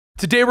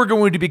Today we're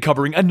going to be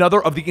covering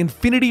another of the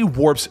Infinity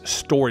Warp's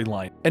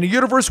storyline, in a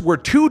universe where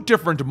two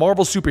different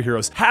Marvel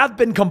superheroes have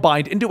been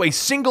combined into a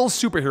single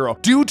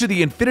superhero due to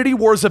the Infinity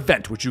Wars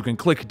event, which you can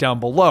click down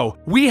below.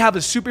 We have a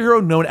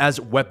superhero known as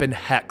Weapon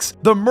Hex,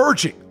 the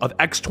merging of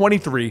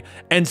X-23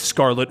 and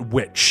Scarlet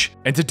Witch.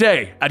 And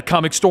today at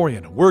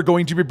Comicstorian, we're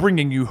going to be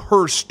bringing you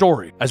her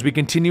story as we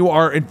continue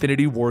our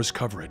Infinity Wars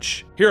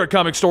coverage. Here at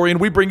Comicstorian,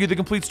 we bring you the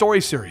complete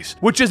story series,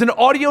 which is an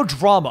audio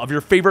drama of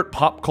your favorite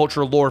pop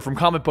culture lore, from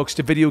comic books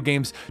to video games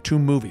to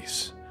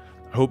movies.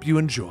 I hope you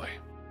enjoy.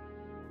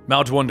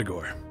 Mount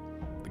Wundagore.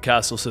 The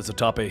castle sits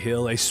atop a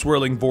hill, a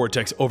swirling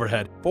vortex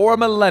overhead. For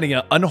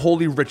millennia,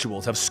 unholy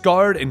rituals have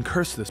scarred and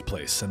cursed this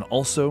place, and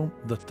also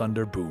the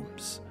thunder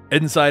booms.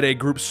 Inside, a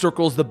group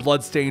circles the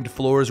blood-stained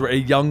floors where a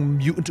young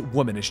mutant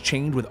woman is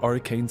chained with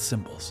arcane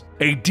symbols.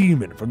 A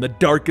demon from the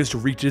darkest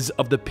reaches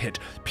of the pit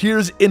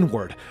peers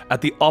inward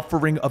at the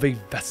offering of a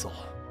vessel.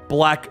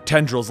 Black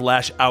tendrils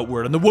lash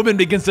outward and the woman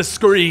begins to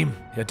scream.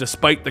 Yet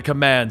despite the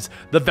commands,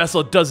 the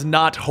vessel does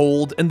not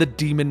hold and the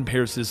demon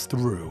pierces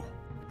through.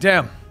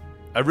 Damn,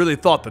 I really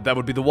thought that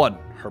would be the one,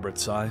 Herbert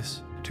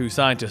sighs. Two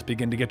scientists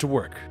begin to get to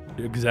work,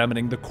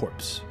 examining the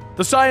corpse.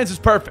 The science is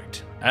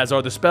perfect, as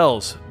are the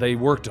spells they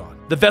worked on.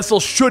 The vessel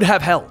should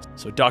have held,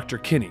 so Dr.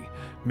 Kinney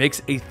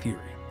makes a theory.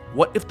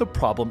 What if the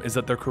problem is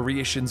that their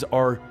creations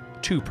are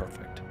too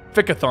perfect?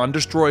 Fickathon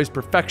destroys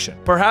perfection.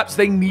 Perhaps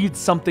they need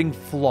something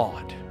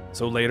flawed.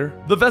 So later,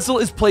 the vessel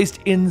is placed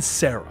in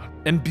Sarah.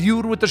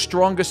 Imbued with the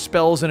strongest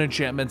spells and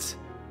enchantments,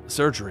 the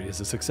surgery is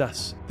a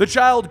success. The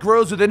child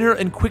grows within her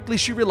and quickly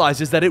she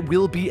realizes that it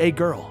will be a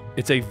girl.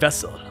 It's a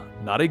vessel,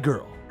 not a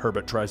girl,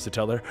 Herbert tries to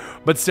tell her,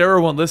 but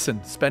Sarah won't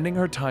listen, spending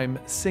her time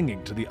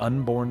singing to the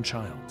unborn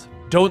child.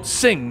 Don't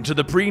sing to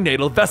the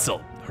prenatal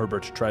vessel,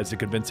 Herbert tries to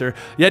convince her,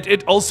 yet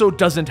it also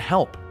doesn't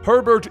help.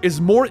 Herbert is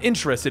more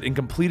interested in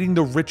completing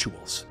the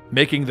rituals,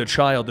 making the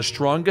child the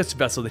strongest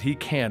vessel that he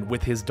can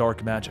with his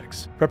dark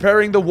magics,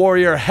 preparing the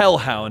warrior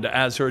Hellhound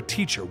as her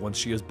teacher once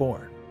she is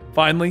born.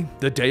 Finally,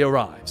 the day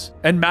arrives,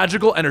 and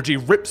magical energy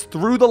rips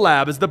through the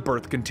lab as the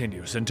birth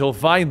continues, until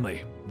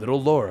finally,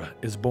 little Laura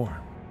is born.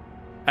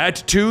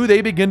 At 2,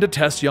 they begin to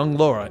test young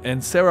Laura,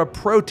 and Sarah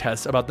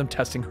protests about them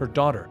testing her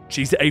daughter.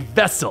 She's a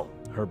vessel,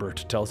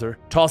 Herbert tells her,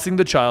 tossing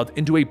the child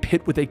into a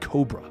pit with a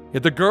cobra.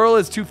 Yet the girl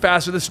is too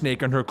fast for the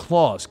snake and her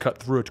claws cut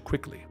through it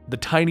quickly. The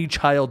tiny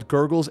child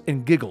gurgles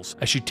and giggles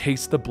as she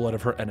tastes the blood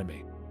of her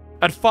enemy.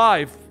 At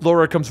 5,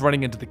 Laura comes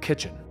running into the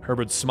kitchen.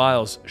 Herbert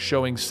smiles,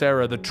 showing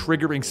Sarah the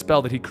triggering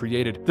spell that he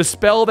created. The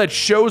spell that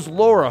shows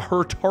Laura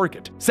her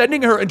target,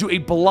 sending her into a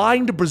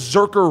blind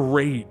berserker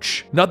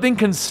rage. Nothing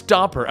can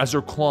stop her as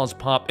her claws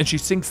pop and she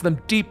sinks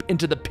them deep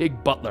into the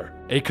pig butler.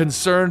 A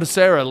concerned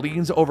Sarah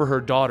leans over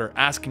her daughter,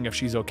 asking if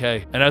she's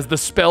okay. And as the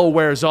spell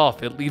wears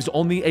off, it leaves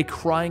only a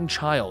crying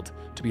child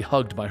to be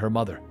hugged by her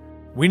mother.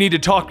 We need to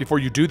talk before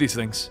you do these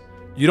things.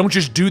 You don't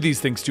just do these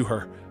things to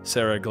her,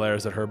 Sarah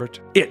glares at Herbert.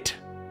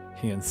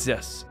 He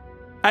insists.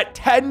 At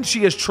 10,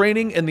 she is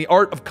training in the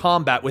art of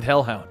combat with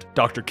Hellhound.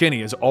 Dr.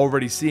 Kinney is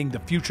already seeing the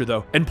future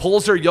though, and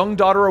pulls her young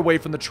daughter away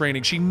from the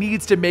training. She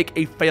needs to make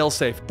a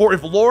failsafe, for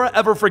if Laura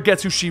ever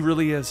forgets who she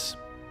really is,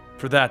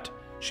 for that,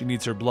 she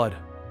needs her blood.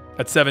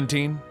 At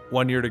 17,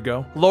 1 year to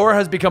go, Laura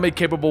has become a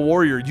capable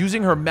warrior,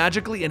 using her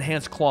magically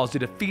enhanced claws to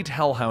defeat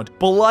Hellhound,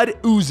 blood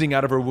oozing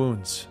out of her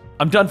wounds.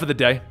 I'm done for the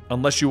day,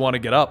 unless you want to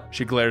get up,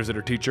 she glares at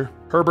her teacher.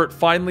 Herbert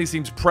finally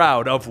seems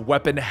proud of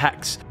Weapon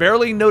Hex,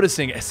 barely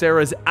noticing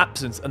Sarah's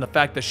absence and the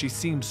fact that she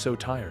seems so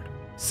tired.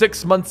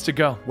 6 months to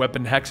go,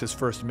 Weapon Hex's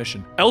first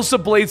mission. Elsa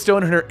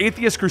Bladestone and her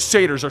atheist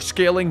crusaders are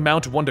scaling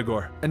Mount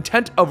Wundagore,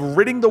 intent of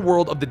ridding the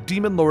world of the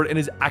Demon Lord and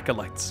his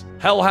acolytes.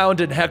 Hellhound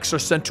and Hex are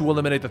sent to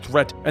eliminate the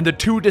threat, and the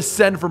two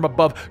descend from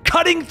above,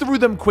 cutting through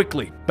them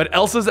quickly. But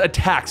Elsa's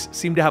attacks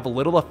seem to have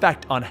little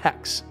effect on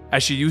Hex,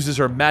 as she uses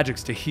her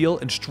magics to heal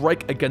and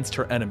strike against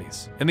her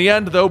enemies. In the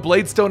end, though,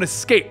 Bladestone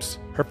escapes.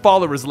 Her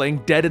father is laying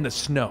dead in the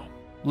snow.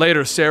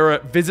 Later, Sarah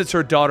visits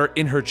her daughter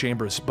in her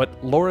chambers,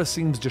 but Laura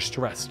seems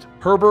distressed.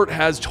 Herbert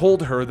has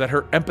told her that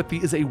her empathy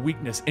is a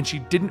weakness and she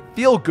didn't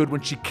feel good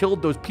when she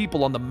killed those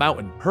people on the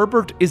mountain.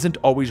 Herbert isn't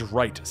always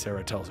right,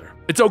 Sarah tells her.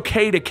 It's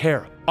okay to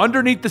care.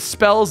 Underneath the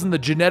spells and the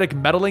genetic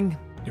meddling,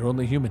 you're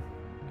only human.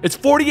 It's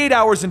 48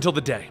 hours until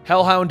the day.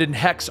 Hellhound and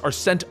Hex are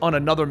sent on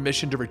another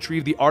mission to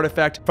retrieve the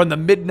artifact from the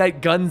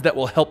midnight guns that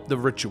will help the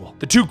ritual.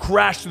 The two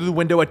crash through the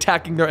window,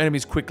 attacking their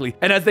enemies quickly,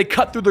 and as they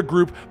cut through the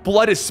group,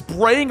 blood is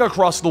spraying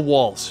across the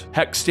walls.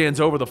 Hex stands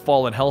over the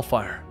fallen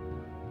Hellfire.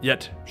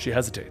 Yet, she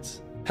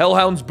hesitates.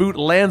 Hellhound's boot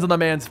lands on the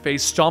man's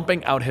face,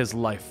 stomping out his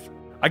life.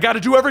 I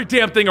gotta do every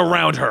damn thing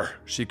around her,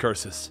 she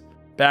curses.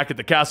 Back at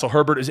the castle,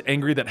 Herbert is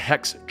angry that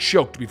Hex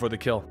choked before the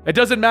kill. It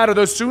doesn't matter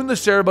though, soon the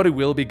ceremony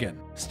will begin.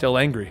 Still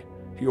angry,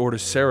 he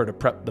orders Sarah to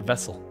prep the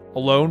vessel.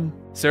 Alone,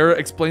 Sarah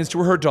explains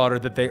to her daughter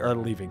that they are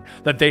leaving,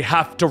 that they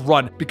have to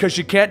run because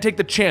she can't take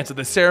the chance that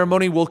the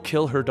ceremony will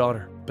kill her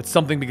daughter. But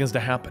something begins to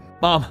happen.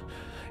 Mom,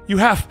 you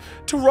have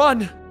to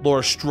run.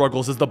 Laura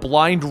struggles as the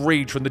blind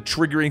rage from the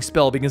triggering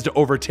spell begins to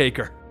overtake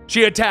her.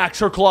 She attacks,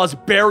 her claws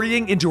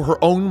burying into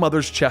her own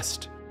mother's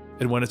chest.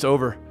 And when it's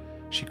over,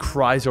 She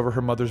cries over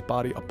her mother's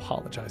body,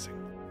 apologizing.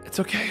 It's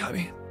okay,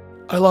 honey.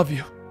 I love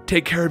you.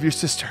 Take care of your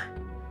sister,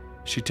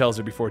 she tells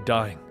her before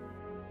dying.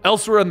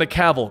 Elsewhere in the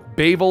Cavill,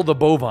 Bavel the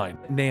bovine,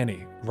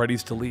 Nanny,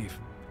 readies to leave,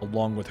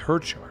 along with her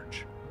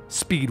charge,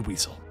 Speed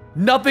Weasel.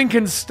 Nothing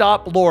can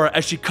stop Laura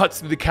as she cuts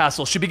through the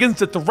castle. She begins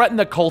to threaten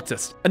the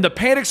cultists, and the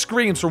panic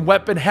screams from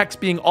Weapon Hex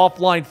being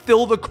offline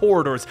fill the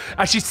corridors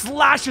as she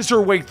slashes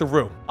her way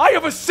through. I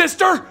have a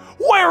sister?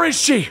 Where is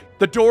she?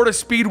 The door to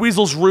Speed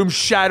Weasel's room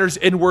shatters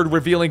inward,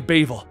 revealing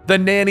Bavel. The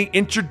nanny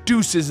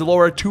introduces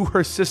Laura to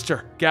her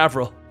sister,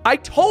 Gavril. I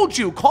told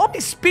you, call me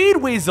Speed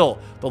Weasel,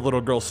 the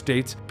little girl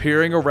states,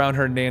 peering around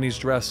her nanny's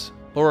dress.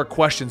 Laura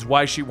questions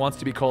why she wants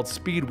to be called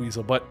Speed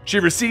Weasel, but she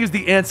receives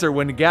the answer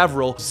when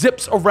Gavril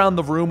zips around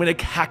the room in a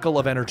cackle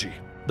of energy.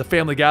 The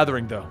family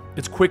gathering, though,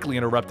 is quickly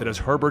interrupted as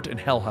Herbert and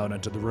Hellhound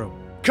enter the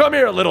room. Come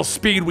here, little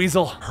Speed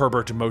Weasel,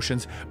 Herbert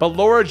motions, but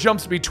Laura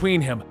jumps between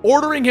him,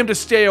 ordering him to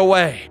stay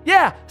away.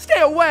 Yeah,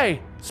 stay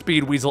away,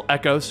 Speed Weasel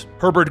echoes.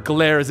 Herbert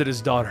glares at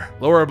his daughter.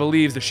 Laura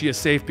believes that she is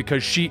safe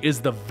because she is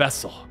the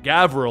vessel.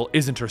 Gavril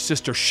isn't her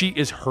sister, she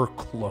is her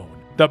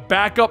clone. The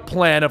backup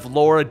plan if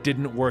Laura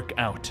didn't work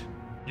out.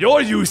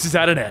 Your use is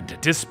at an end.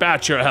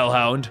 Dispatch her,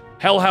 Hellhound.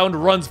 Hellhound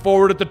runs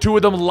forward at the two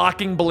of them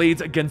locking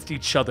blades against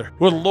each other,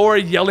 with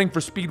Laura yelling for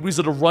Speed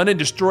Weasel to run and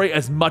destroy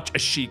as much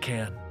as she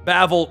can.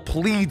 Bavel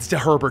pleads to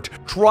Herbert,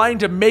 trying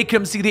to make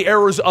him see the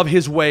errors of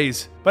his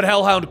ways, but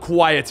Hellhound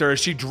quiets her as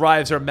she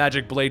drives her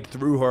magic blade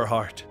through her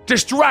heart.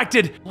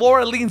 Distracted,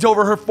 Laura leans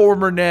over her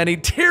former nanny,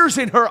 tears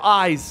in her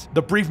eyes.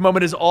 The brief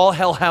moment is all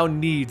Hellhound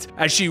needs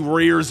as she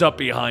rears up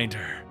behind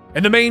her.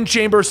 In the main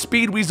chamber,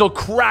 Speed Weasel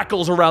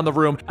crackles around the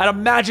room at a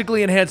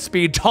magically enhanced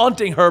speed,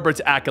 taunting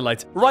Herbert's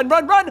acolytes. Run,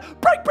 run, run!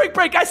 Break, break,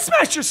 break! I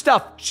smashed your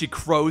stuff! She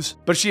crows,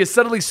 but she is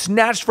suddenly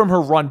snatched from her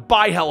run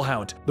by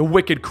Hellhound, the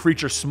wicked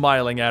creature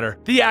smiling at her.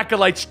 The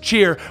acolytes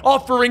cheer,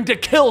 offering to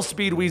kill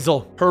Speed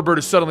Weasel. Herbert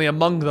is suddenly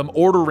among them,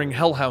 ordering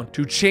Hellhound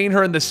to chain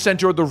her in the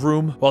center of the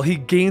room while he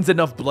gains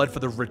enough blood for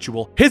the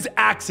ritual. His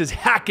axe is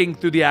hacking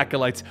through the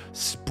acolytes,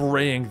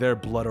 spraying their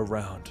blood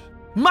around.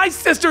 My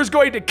sister's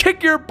going to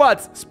kick your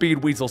butts,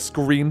 Speed Weasel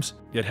screams,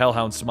 yet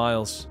Hellhound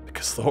smiles,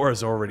 because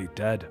Laura's already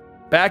dead.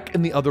 Back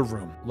in the other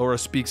room, Laura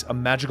speaks a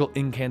magical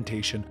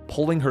incantation,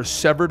 pulling her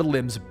severed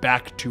limbs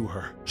back to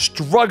her,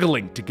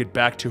 struggling to get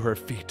back to her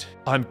feet.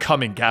 I'm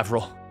coming,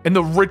 Gavril. In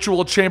the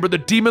ritual chamber, the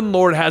Demon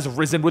Lord has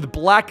risen with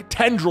black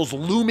tendrils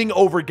looming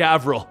over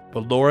Gavril,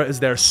 but Laura is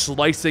there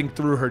slicing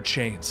through her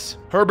chains.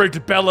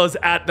 Herbert bellows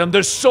at them,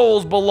 their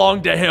souls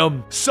belong to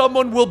him.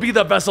 Someone will be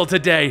the vessel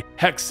today.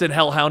 Hex and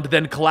Hellhound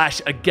then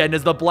clash again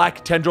as the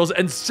black tendrils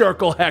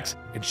encircle Hex,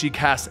 and she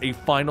casts a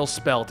final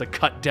spell to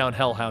cut down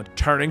Hellhound,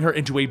 turning her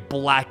into a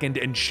blackened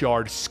and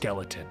charred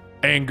skeleton.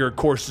 Anger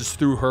courses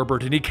through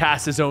Herbert and he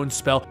casts his own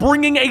spell,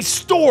 bringing a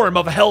storm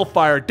of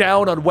hellfire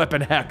down on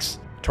Weapon Hex,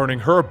 turning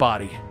her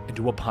body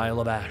into a pile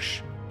of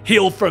ash.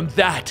 Heal from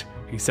that,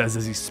 he says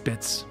as he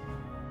spits.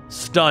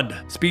 Stunned,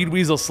 Speed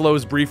Weasel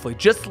slows briefly,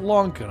 just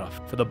long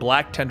enough for the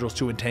black tendrils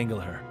to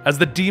entangle her. As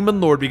the Demon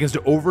Lord begins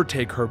to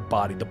overtake her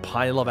body, the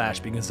pile of ash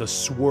begins to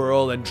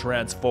swirl and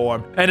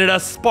transform, and in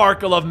a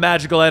sparkle of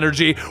magical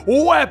energy,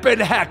 Weapon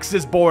Hex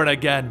is born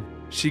again.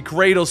 She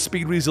cradles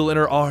Speed Weasel in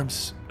her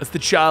arms as the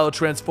child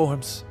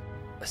transforms,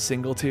 a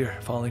single tear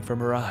falling from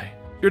her eye.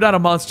 You're not a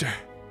monster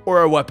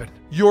or a weapon.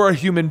 You're a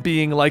human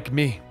being like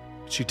me,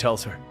 she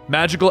tells her.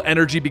 Magical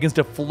energy begins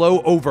to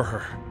flow over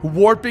her,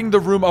 warping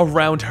the room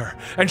around her,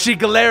 and she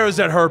glares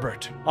at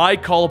Herbert. I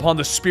call upon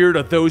the spirit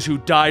of those who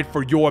died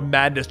for your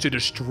madness to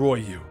destroy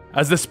you.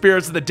 As the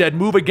spirits of the dead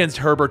move against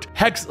Herbert,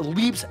 Hex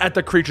leaps at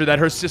the creature that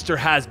her sister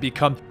has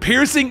become,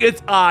 piercing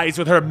its eyes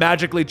with her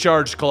magically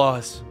charged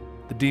claws.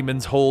 The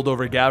demon's hold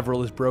over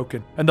Gavril is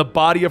broken, and the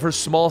body of her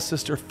small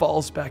sister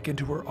falls back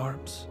into her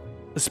arms.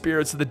 The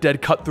spirits of the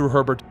dead cut through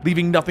Herbert,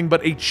 leaving nothing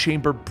but a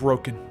chamber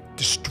broken,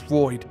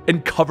 destroyed,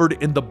 and covered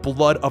in the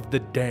blood of the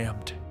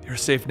damned. You're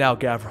safe now,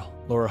 Gavril.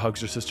 Laura hugs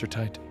her sister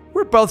tight.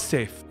 We're both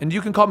safe, and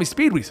you can call me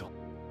Speed Weasel.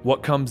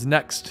 What comes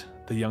next?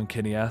 The young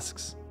Kinney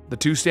asks. The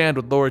two stand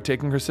with Laura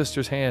taking her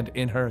sister's hand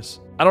in hers.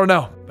 I don't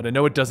know, but I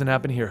know it doesn't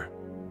happen here.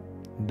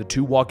 And the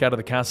two walk out of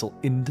the castle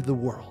into the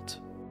world.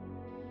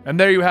 And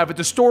there you have it,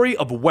 the story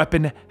of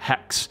Weapon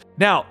Hex.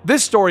 Now,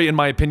 this story, in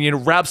my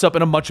opinion, wraps up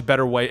in a much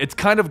better way. It's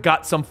kind of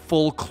got some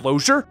full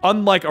closure,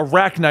 unlike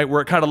Arach-Knight,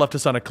 where it kind of left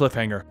us on a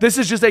cliffhanger. This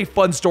is just a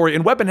fun story,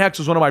 and Weapon Hex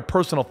was one of my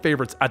personal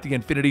favorites at the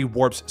Infinity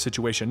Warps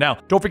situation. Now,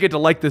 don't forget to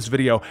like this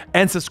video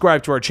and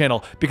subscribe to our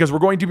channel, because we're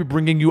going to be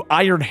bringing you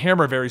Iron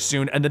Hammer very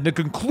soon, and then the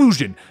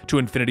conclusion to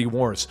Infinity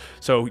Wars.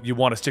 So you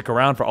want to stick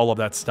around for all of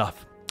that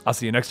stuff. I'll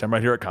see you next time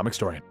right here at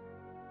Comicstorian.